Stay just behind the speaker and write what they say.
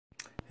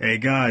Hey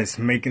guys,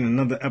 making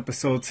another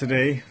episode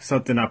today.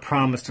 Something I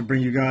promised to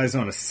bring you guys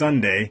on a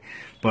Sunday,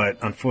 but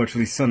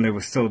unfortunately Sunday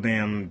was so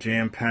damn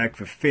jam-packed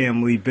with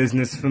family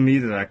business for me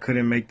that I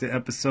couldn't make the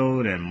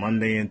episode, and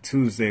Monday and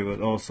Tuesday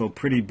was also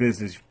pretty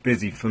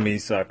busy for me,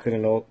 so I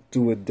couldn't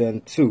do it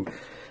then too.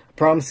 I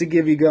promised to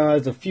give you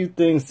guys a few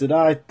things that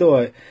I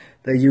thought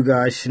that you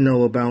guys should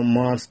know about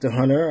Monster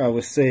Hunter. I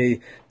would say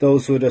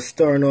those who are just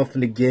starting off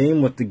in the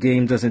game, what the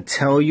game doesn't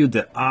tell you,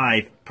 that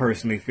I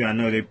personally feel. I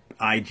know they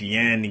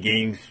IGN, the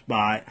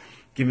GameSpot,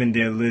 giving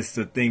their list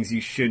of things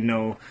you should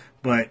know.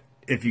 But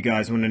if you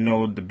guys want to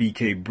know the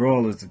BK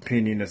Brawler's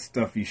opinion of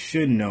stuff you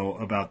should know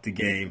about the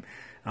game,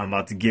 I'm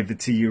about to give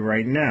it to you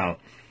right now.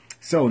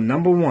 So,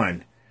 number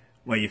one,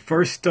 when you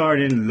first start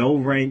in low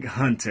rank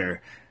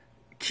hunter,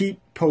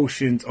 keep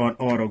potions on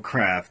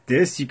autocraft.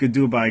 This you could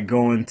do by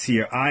going to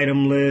your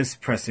item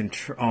list, pressing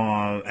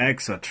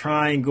X or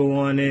triangle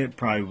on it,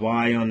 probably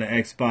Y on the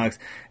Xbox,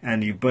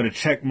 and you put a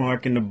check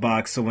mark in the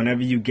box. So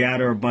whenever you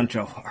gather a bunch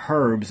of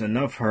herbs,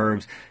 enough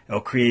herbs,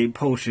 it'll create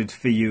potions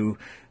for you.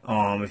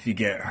 If you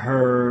get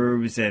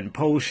herbs and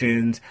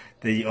potions,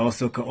 then you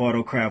also can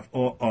autocraft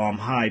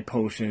high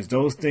potions.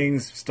 Those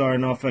things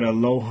starting off at a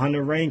low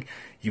hunter rank,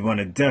 you want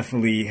to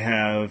definitely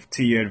have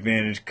to your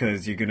advantage,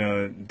 because you're going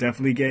to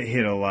definitely get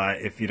hit a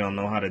lot if you don't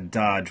know how to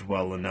dodge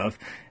well enough.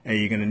 And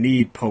you're going to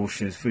need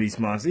potions for these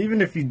monsters. Even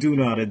if you do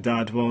know how to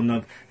dodge well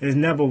enough, there's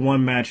never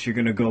one match you're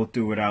going to go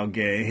through without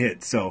getting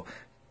hit. So,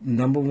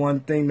 number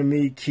one thing to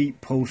me,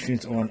 keep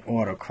potions on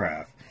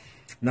autocraft.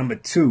 Number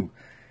two,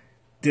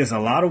 there's a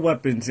lot of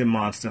weapons in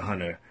Monster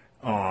Hunter.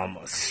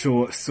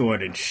 Short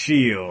sword and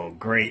shield,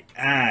 great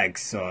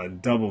axe,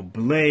 double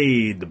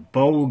blade, the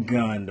bow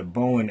gun, the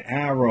bow and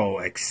arrow,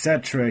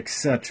 etc.,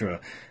 etc.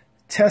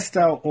 Test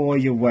out all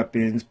your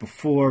weapons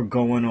before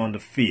going on the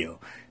field.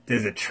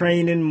 There's a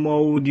training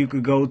mode you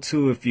could go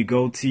to. If you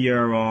go to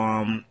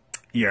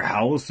your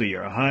house or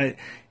your hut,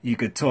 you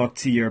could talk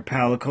to your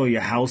palico, your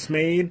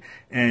housemaid,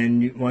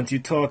 and once you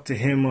talk to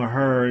him or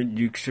her,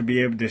 there should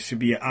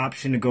be an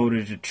option to go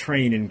to the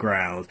training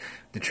grounds.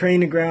 The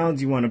training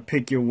grounds, you want to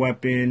pick your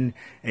weapon,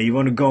 and you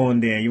want to go in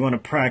there. You want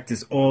to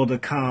practice all the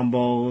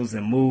combos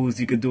and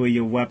moves you could do with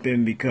your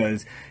weapon,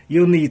 because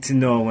you'll need to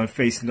know when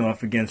facing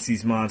off against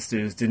these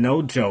monsters. They're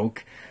no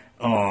joke.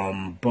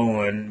 Bow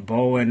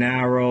and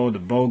arrow, the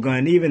bow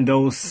gun, even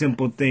those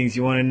simple things.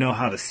 You want to know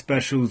how the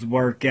specials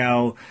work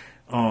out.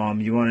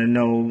 You want to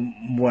know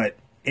what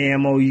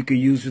ammo you could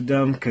use with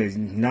them, because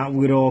not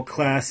with all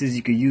classes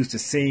you could use the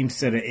same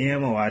set of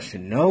ammo. I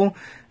should know.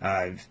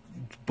 I've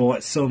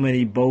bought so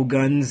many bow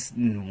guns,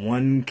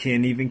 one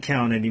can't even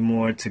count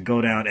anymore, to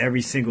go down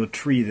every single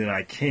tree that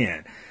I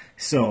can.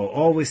 So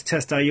always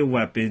test out your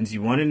weapons.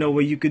 You want to know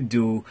what you could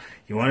do.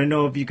 You want to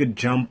know if you could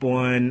jump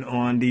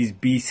on these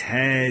beasts'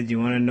 heads. You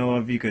want to know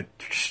if you could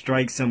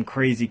strike some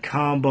crazy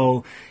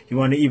combo. You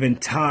want to even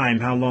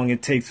time how long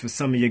it takes for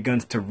some of your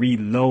guns to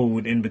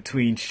reload in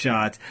between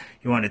shots.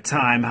 You want to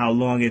time how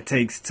long it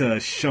takes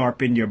to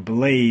sharpen your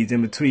blades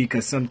in between,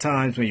 because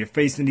sometimes when you're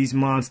facing these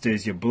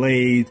monsters, your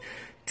blades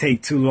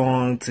take too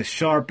long to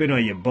sharpen, or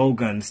your bow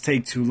guns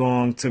take too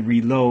long to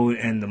reload,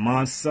 and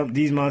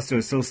these monsters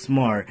are so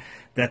smart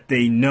that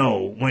they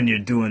know when you're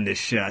doing this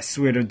shit. I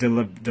swear the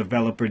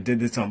developer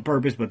did this on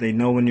purpose, but they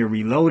know when you're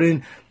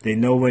reloading, they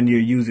know when you're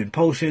using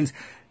potions,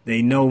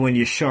 they know when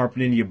you're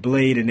sharpening your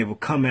blade, and they will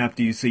come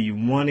after you. So you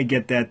want to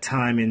get that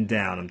timing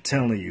down, I'm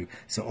telling you.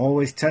 So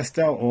always test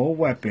out all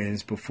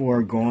weapons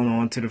before going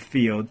on to the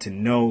field to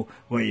know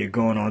what you're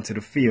going on to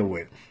the field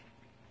with.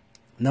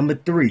 Number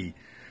three,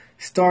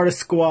 start a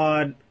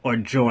squad or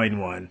join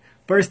one.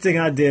 First thing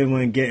I did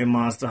when getting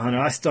Monster Hunter,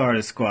 I started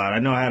a squad. I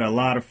know I had a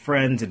lot of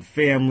friends and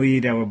family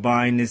that were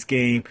buying this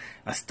game.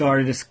 I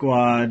started a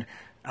squad.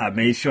 I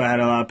made sure I had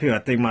a lot of people. I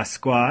think my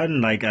squad,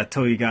 like I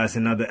told you guys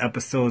in other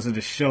episodes of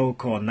the show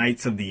called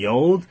Knights of the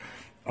Old,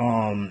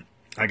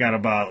 I got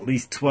about at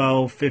least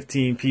 12,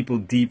 15 people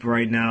deep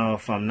right now,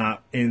 if I'm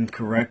not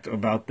incorrect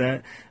about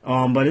that.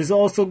 But it's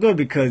also good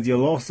because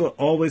you'll also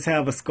always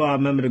have a squad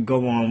member to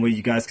go on where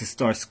you guys can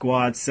start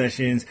squad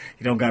sessions.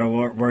 You don't got to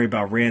worry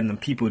about random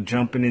people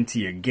jumping into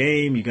your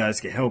game. You guys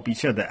can help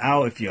each other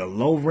out. If you're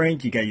low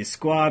rank, you got your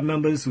squad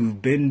members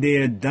who've been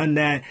there, done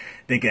that.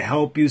 They can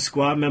help you.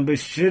 Squad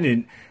members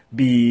shouldn't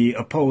be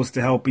opposed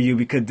to helping you,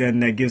 because then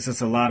that gives us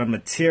a lot of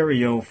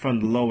material from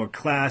the lower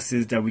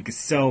classes that we could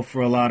sell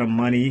for a lot of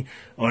money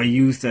or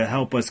use to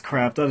help us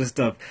craft other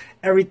stuff.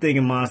 Everything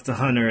in Monster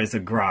Hunter is a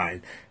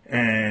grind.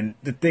 And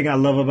the thing I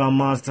love about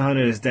Monster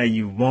Hunter is that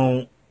you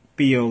won't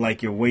feel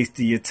like you're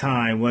wasting your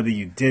time whether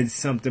you did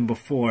something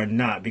before or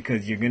not,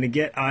 because you're going to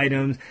get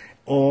items.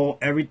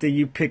 Everything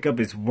you pick up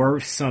is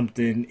worth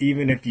something.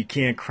 Even if you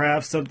can't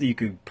craft something, you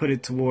could put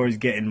it towards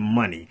getting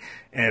money.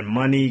 And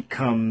money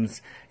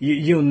comes,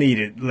 you'll need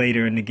it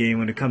later in the game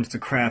when it comes to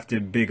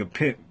crafting big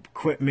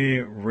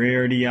equipment,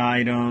 rarity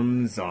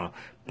items, or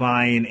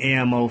buying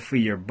ammo for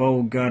your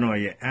bow gun or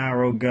your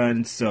arrow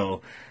gun.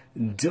 So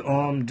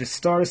just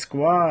start a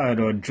squad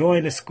or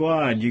join a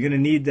squad. You're going to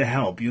need the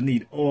help. You'll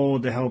need all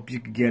the help you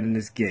can get in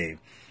this game.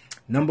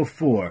 Number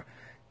 4,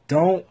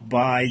 don't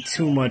buy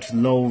too much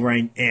low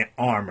rank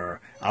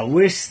armor. I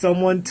wish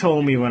someone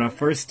told me when I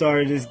first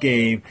started this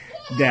game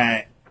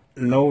that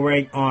low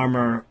rank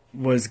armor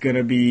was going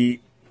to be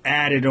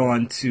added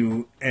on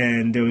to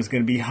and there was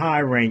going to be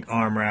high rank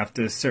armor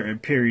after a certain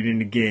period in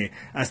the game.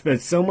 I spent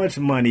so much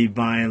money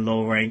buying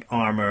low rank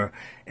armor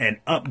and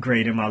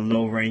upgrading my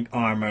low rank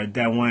armor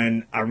that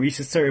when I reach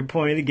a certain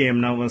point in the game,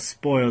 I'm not going to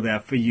spoil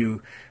that for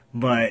you,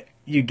 but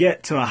you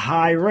get to a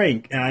high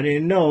rank, and I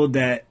didn't know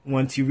that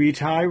once you reach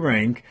high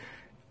rank,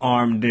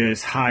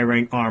 there's high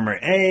rank armor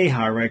A,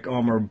 high rank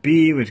armor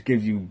B, which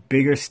gives you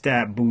bigger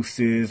stat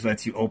boosters,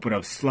 lets you open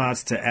up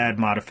slots to add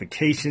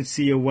modifications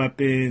to your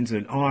weapons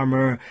and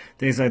armor,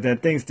 things like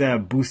that, things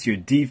that boost your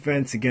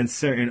defense against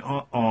certain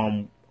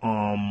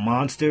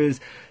monsters.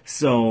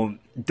 So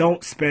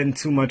don't spend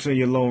too much on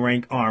your low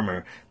rank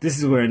armor. This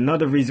is where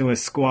another reason where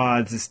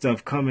squads and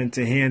stuff come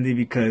into handy,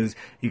 because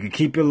you can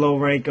keep your low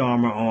rank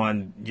armor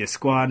on. Your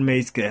squad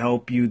mates can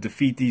help you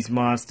defeat these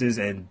monsters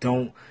and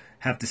don't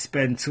have to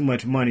spend too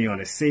much money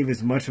on it. Save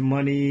as much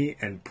money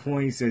and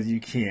points as you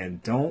can.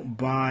 Don't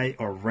buy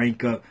or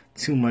rank up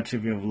too much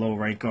of your low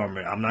rank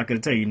armor. I'm not going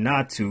to tell you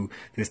not to.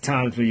 There's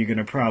times where you're going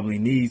to probably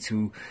need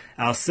to.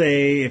 I'll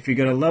say if you're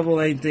going to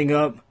level anything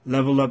up,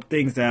 level up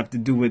things that have to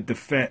do with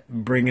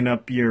bringing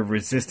up your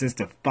resistance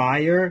to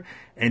fire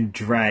and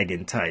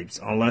dragon types.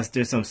 Unless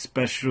there's some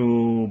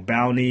special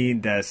bounty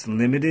that's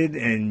limited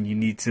and you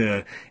need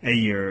to, and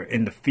you're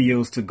in the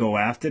fields to go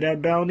after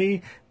that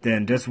bounty,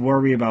 then just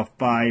worry about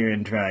fire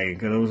and dragon,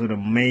 because those are the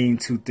main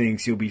two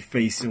things you'll be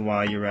facing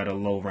while you're at a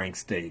low rank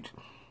stage.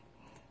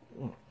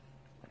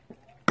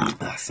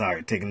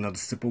 Sorry, take another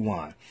sip of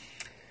wine.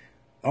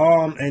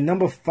 And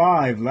number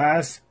 5,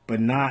 last but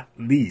not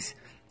least,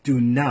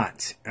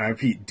 I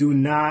repeat, do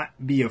not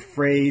be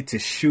afraid to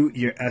shoot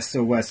your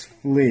SOS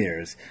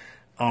flares.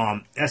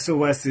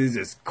 SOSs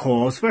is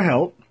calls for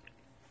help.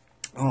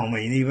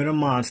 When you need a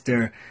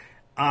monster.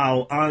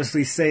 I'll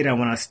honestly say that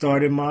when I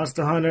started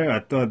Monster Hunter, I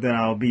thought that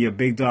I'll be a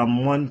big dog.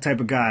 I'm one type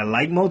of guy. I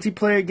like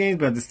multiplayer games,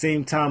 but at the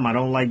same time, I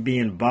don't like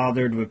being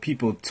bothered with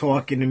people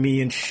talking to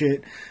me and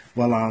shit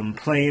while I'm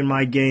playing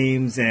my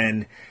games,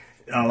 and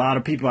a lot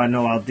of people I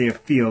know out there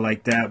feel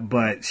like that.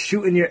 But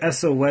shooting your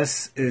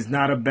SOS is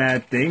not a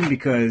bad thing,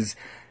 because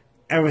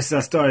ever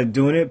since I started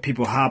doing it,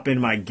 people hop in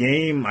my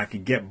game. I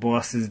could get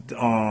monsters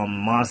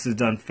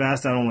done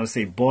fast. I don't want to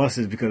say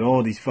bosses, because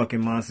all these fucking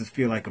monsters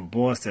feel like a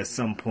boss at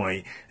some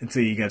point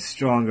until you get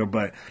stronger.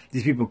 But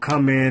these people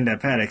come in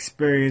that have had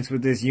experience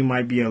with this. You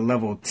might be a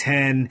level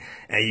 10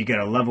 and you get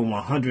a level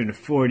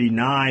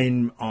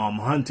 149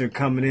 hunter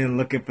coming in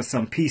looking for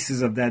some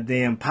pieces of that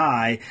damn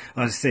pie,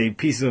 or say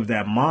pieces of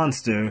that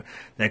monster,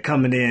 that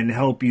coming in and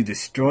help you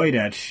destroy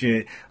that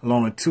shit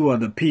along with 2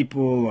 other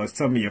people or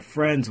some of your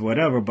friends,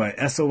 whatever. But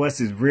SOS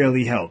is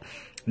really help.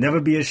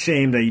 Never be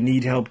ashamed that you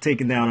need help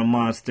taking down a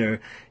monster.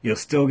 You'll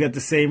still get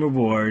the same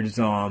rewards.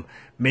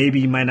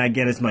 Maybe you might not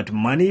get as much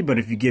money, but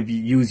if you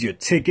use your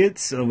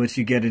tickets, which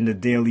you get in the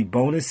daily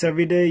bonus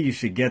every day, you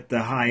should get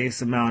the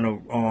highest amount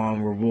of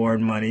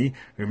reward money.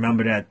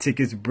 Remember that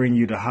tickets bring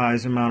you the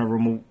highest amount of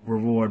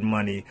reward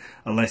money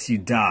unless you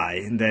die,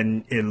 and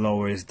then it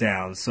lowers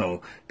down.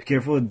 So be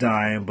careful of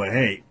dying, but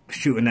hey,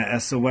 shooting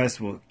that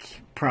SOS will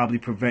probably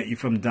prevent you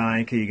from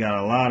dying, because you got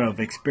a lot of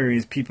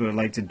experienced people that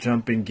like to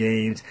jump in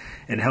games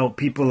and help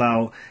people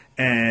out.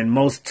 And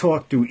most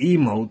talk through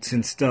emotes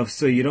and stuff,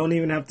 so you don't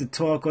even have to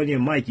talk on your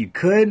mic. You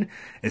could.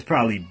 It's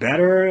probably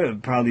better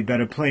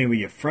playing with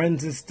your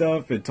friends and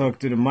stuff and talk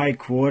through the mic,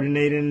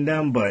 coordinating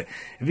them. But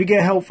if you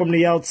get help from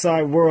the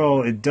outside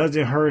world, it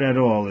doesn't hurt at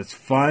all. It's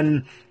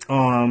fun.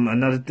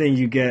 Another thing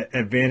you get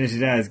advantage of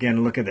that is getting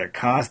to look at their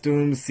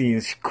costumes,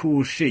 seeing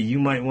cool shit you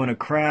might want to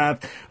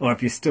craft, or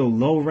if you're still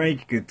low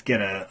rank, you could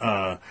get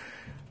a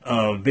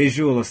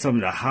visual of some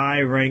of the high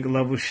rank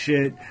level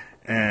shit.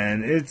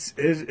 And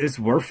it's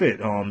worth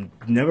it.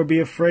 Never be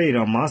afraid.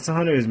 Monster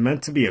Hunter is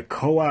meant to be a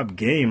co-op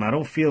game. I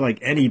don't feel like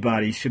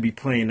anybody should be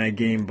playing that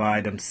game by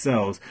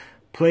themselves.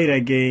 Play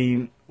that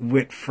game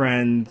with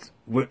friends,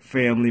 with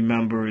family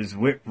members,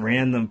 with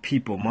random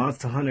people.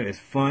 Monster Hunter is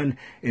fun.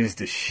 It is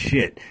the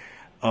shit.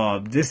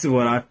 This is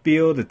what I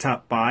feel, the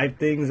top 5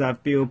 things I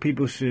feel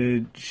people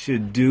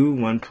should do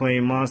when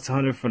playing Monster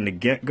Hunter from the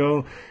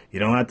get-go. You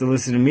don't have to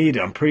listen to me.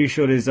 I'm pretty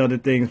sure there's other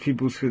things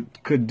people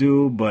could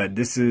do, but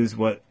this is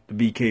what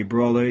the BK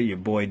Brawler, your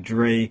boy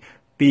Dre,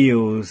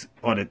 feels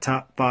are the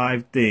top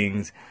 5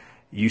 things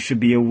you should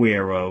be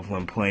aware of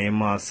when playing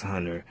Monster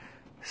Hunter.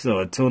 So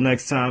until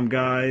next time,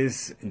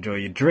 guys, enjoy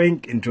your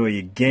drink, enjoy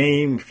your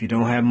game. If you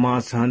don't have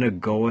Monster Hunter,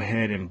 go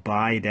ahead and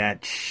buy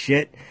that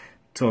shit.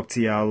 Talk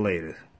to y'all later.